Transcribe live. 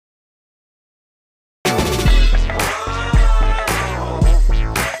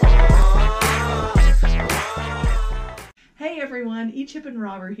everyone, Chip and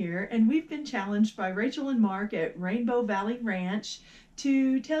Robert here, and we've been challenged by Rachel and Mark at Rainbow Valley Ranch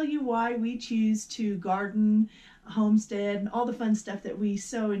to tell you why we choose to garden, homestead, and all the fun stuff that we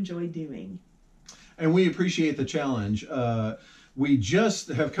so enjoy doing. And we appreciate the challenge. We just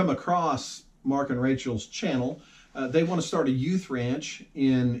have come across Mark and Rachel's channel. They want to start a youth ranch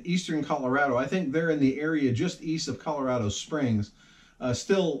in eastern Colorado. I think they're in the area just east of Colorado Springs,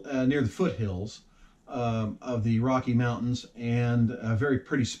 still near the foothills of the Rocky Mountains, and a very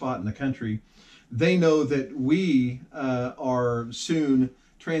pretty spot in the country. They know that we are soon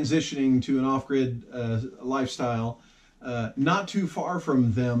transitioning to an off-grid lifestyle, not too far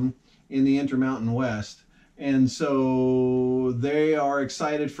from them in the Intermountain West. And so they are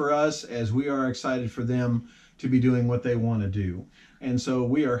excited for us as we are excited for them to be doing what they want to do. And so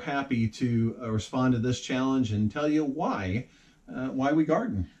we are happy to respond to this challenge and tell you why we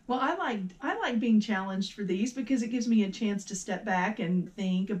garden. Well, I like being challenged for these because it gives me a chance to step back and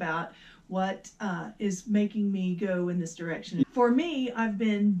think about what is making me go in this direction. For me, I've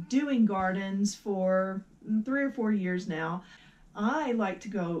been doing gardens for 3 or 4 years now. I like to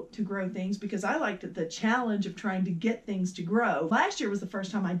grow things because I liked the challenge of trying to get things to grow. Last year was the first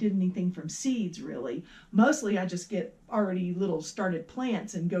time I did anything from seeds, really. Mostly I just get already little started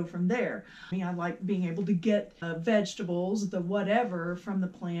plants and go from there. I mean, I like being able to get vegetables, the whatever, from the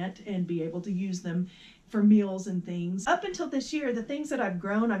plant and be able to use them for meals and things. Up until this year, the things that I've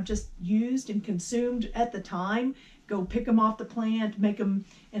grown, I've just used and consumed at the time. Go pick them off the plant, make them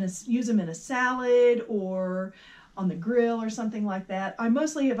use them in a salad or on the grill or something like that. I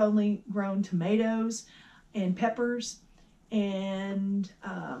mostly have only grown tomatoes and peppers, and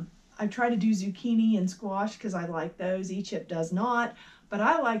I try to do zucchini and squash because I like those. Chip does not, but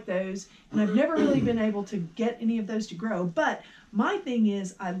I like those, and I've never really been able to get any of those to grow. But my thing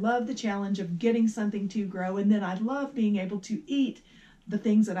is, I love the challenge of getting something to grow, and then I love being able to eat the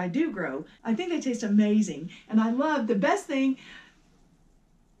things that I do grow. I think they taste amazing, and I love the best thing.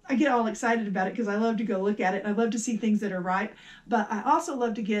 I get all excited about it because I love to go look at it, and I love to see things that are ripe. But I also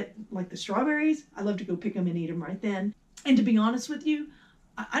love to get, like the strawberries, I love to go pick them and eat them right then. And to be honest with you,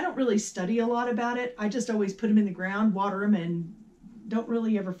 I don't really study a lot about it. I just always put them in the ground, water them, and don't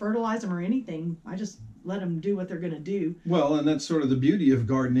really ever fertilize them or anything. I just let them do what they're going to do. Well, and that's sort of the beauty of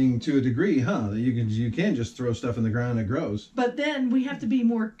gardening to a degree, huh? That you can just throw stuff in the ground and it grows. But then we have to be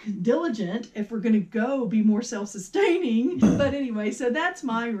more diligent if we're going to go be more self-sustaining. But anyway, so that's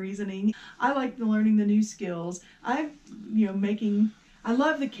my reasoning. I like learning the new skills. I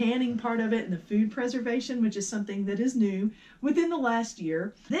love the canning part of it and the food preservation, which is something that is new within the last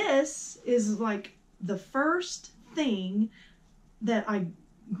year. This is like the first thing that I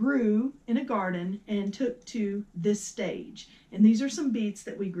grew in a garden and took to this stage. And these are some beets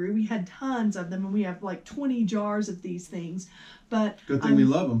that we grew. We had tons of them, and we have like 20 jars of these things. But good thing we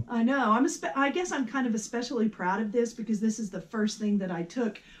love them. I know. I guess I'm kind of especially proud of this because this is the first thing that I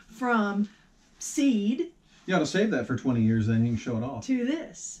took from seed. You ought to save that for 20 years, then you can show it off. To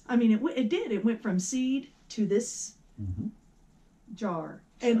this. I mean, it did. It went from seed to this jar.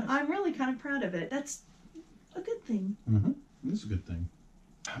 And nice. I'm really kind of proud of it. That's a good thing. That's a good thing.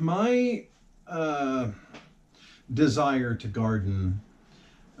 My desire to garden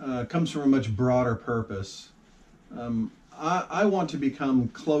comes from a much broader purpose. I want to become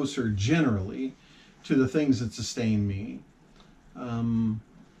closer generally to the things that sustain me.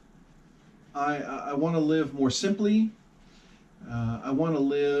 I want to live more simply. I want to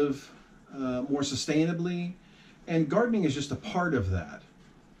live more sustainably, and gardening is just a part of that.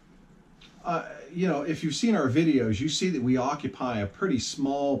 If you've seen our videos, you see that we occupy a pretty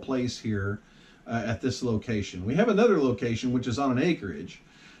small place here at this location. We have another location which is on an acreage,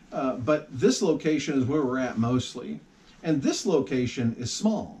 but this location is where we're at mostly. And this location is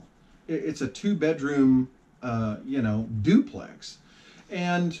small. It's a 2-bedroom, duplex.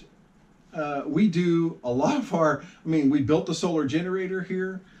 And we do a lot of we built a solar generator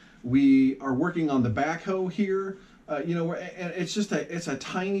here. We are working on the backhoe here. And it's a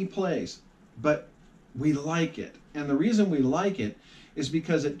tiny place, but we like it. And the reason we like it is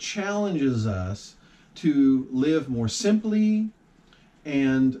because it challenges us to live more simply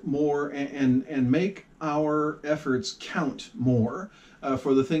and make our efforts count more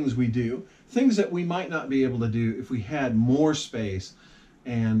for the things we do. Things that we might not be able to do if we had more space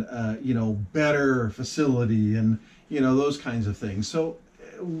and better facility and those kinds of things. So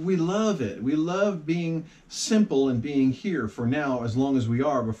we love it. We love being simple and being here for now, as long as we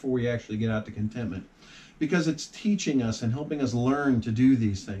are, before we actually get out to contentment, because it's teaching us and helping us learn to do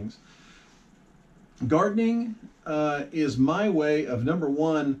these things. Gardening is my way of, number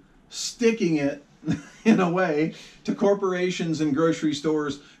one, sticking it in a way, to corporations and grocery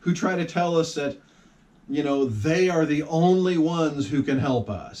stores who try to tell us that, you know, they are the only ones who can help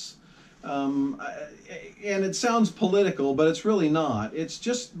us. And it sounds political, but it's really not. It's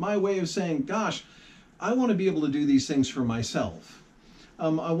just my way of saying, gosh, I want to be able to do these things for myself.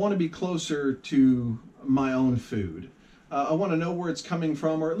 I want to be closer to my own food. I want to know where it's coming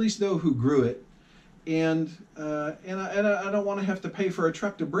from, or at least know who grew it. And I don't want to have to pay for a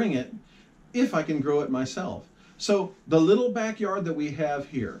truck to bring it if I can grow it myself. So the little backyard that we have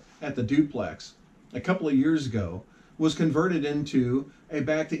here at the duplex a couple of years ago was converted into a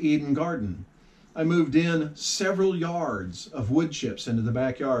Back to Eden garden. I moved in several yards of wood chips into the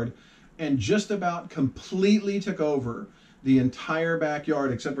backyard and just about completely took over the entire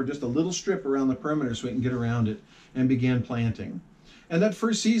backyard except for just a little strip around the perimeter so we can get around it, and began planting. And that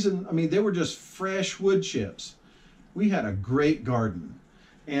first season, I mean, they were just fresh wood chips. We had a great garden.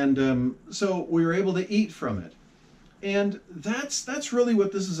 And so we were able to eat from it. And that's really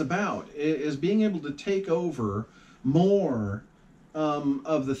what this is about, is being able to take over more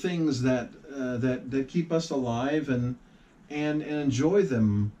of the things that keep us alive and enjoy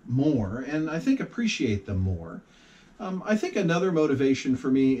them more, and I think appreciate them more. I think another motivation for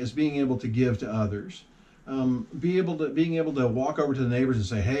me is being able to give to others. Being able to walk over to the neighbors and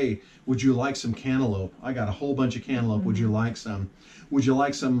say, hey, would you like some cantaloupe? I got a whole bunch of cantaloupe. Would you like some? Would you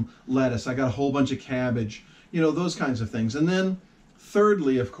like some lettuce? I got a whole bunch of cabbage. You know, those kinds of things. And then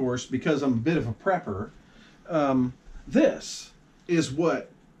thirdly, of course, because I'm a bit of a prepper, this is what,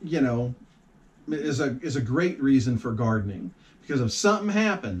 you know, is a great reason for gardening. Because if something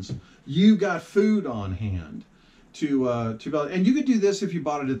happens, you got food on hand to and you could do this if you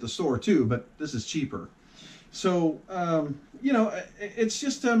bought it at the store too, but this is cheaper. So you know, it's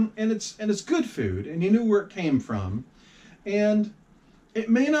just and it's good food, and you knew where it came from, and it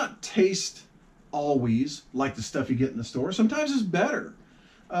may not taste always like the stuff you get in the store. Sometimes it's better.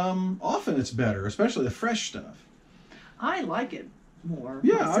 Often it's better, especially the fresh stuff. I like it more.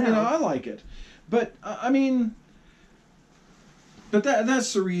 Yeah, myself. I mean, I like it, but I mean, but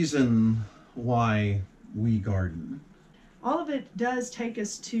that's the reason why we garden. All of it does take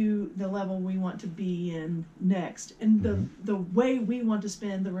us to the level we want to be in next, and the way we want to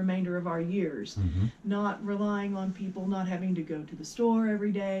spend the remainder of our years, not relying on people, not having to go to the store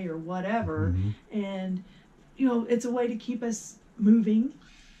every day or whatever. And you know, it's a way to keep us moving.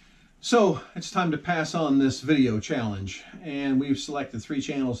 So it's time to pass on this video challenge, and we've selected 3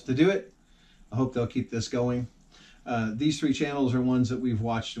 channels to do it. I hope they'll keep this going. These 3 channels are ones that we've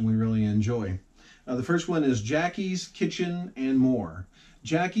watched and we really enjoy. The first one is Jackie's Kitchen and More.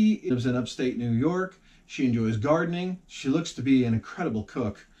 Jackie lives in upstate New York. She enjoys gardening. She looks to be an incredible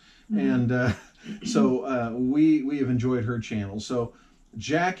cook. And so we have enjoyed her channel. So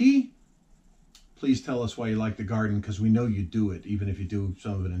Jackie, please tell us why you like to garden, because we know you do it, even if you do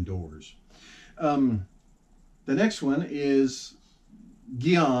some of it indoors. The next one is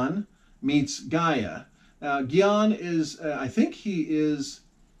Gian meets Gaia. Gian is, I think he is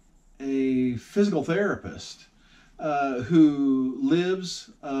a physical therapist who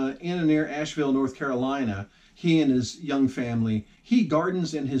lives in and near Asheville, North Carolina. He and his young family, he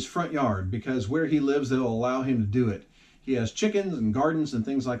gardens in his front yard because where he lives, they'll allow him to do it. He has chickens and gardens and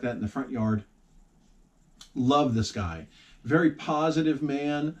things like that in the front yard. Love this guy. Very positive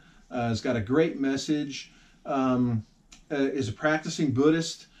man. Has got a great message. Is a practicing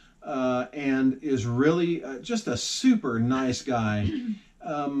Buddhist and is really just a super nice guy.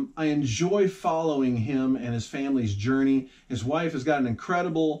 I enjoy following him and his family's journey. His wife has got an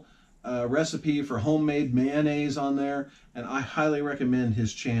incredible recipe for homemade mayonnaise on there, and I highly recommend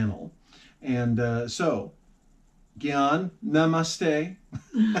his channel. And so, Gian, namaste,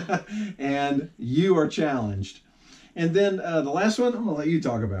 and you are challenged. And then the last one, I'm going to let you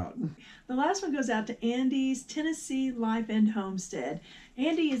talk about. The last one goes out to Andy's Tennessee Life and Homestead.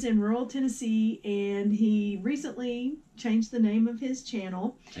 Andy is in rural Tennessee, and he recently changed the name of his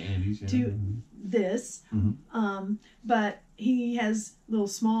channel to this. But he has little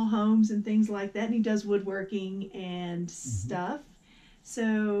small homes and things like that, and he does woodworking and stuff.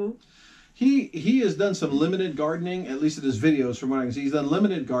 So he has done some limited gardening, at least in his videos from what I can see. He's done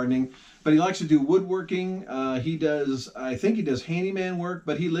limited gardening, but he likes to do woodworking. He does, I think he does handyman work,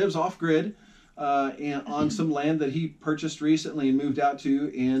 but he lives off-grid on some land that he purchased recently and moved out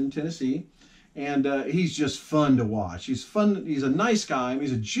to in Tennessee. And he's just fun to watch. He's fun. He's a nice guy.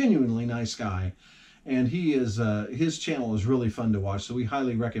 He's a genuinely nice guy. And he is his channel is really fun to watch, so we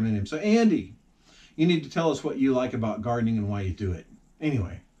highly recommend him. So Andy, you need to tell us what you like about gardening and why you do it.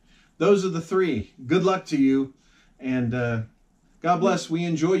 Anyway, those are the 3. Good luck to you, and God bless. We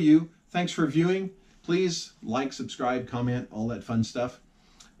enjoy you. thanks for viewing. Please like, subscribe, comment, all that fun stuff.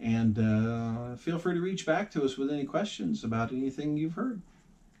 And feel free to reach back to us with any questions about anything you've heard.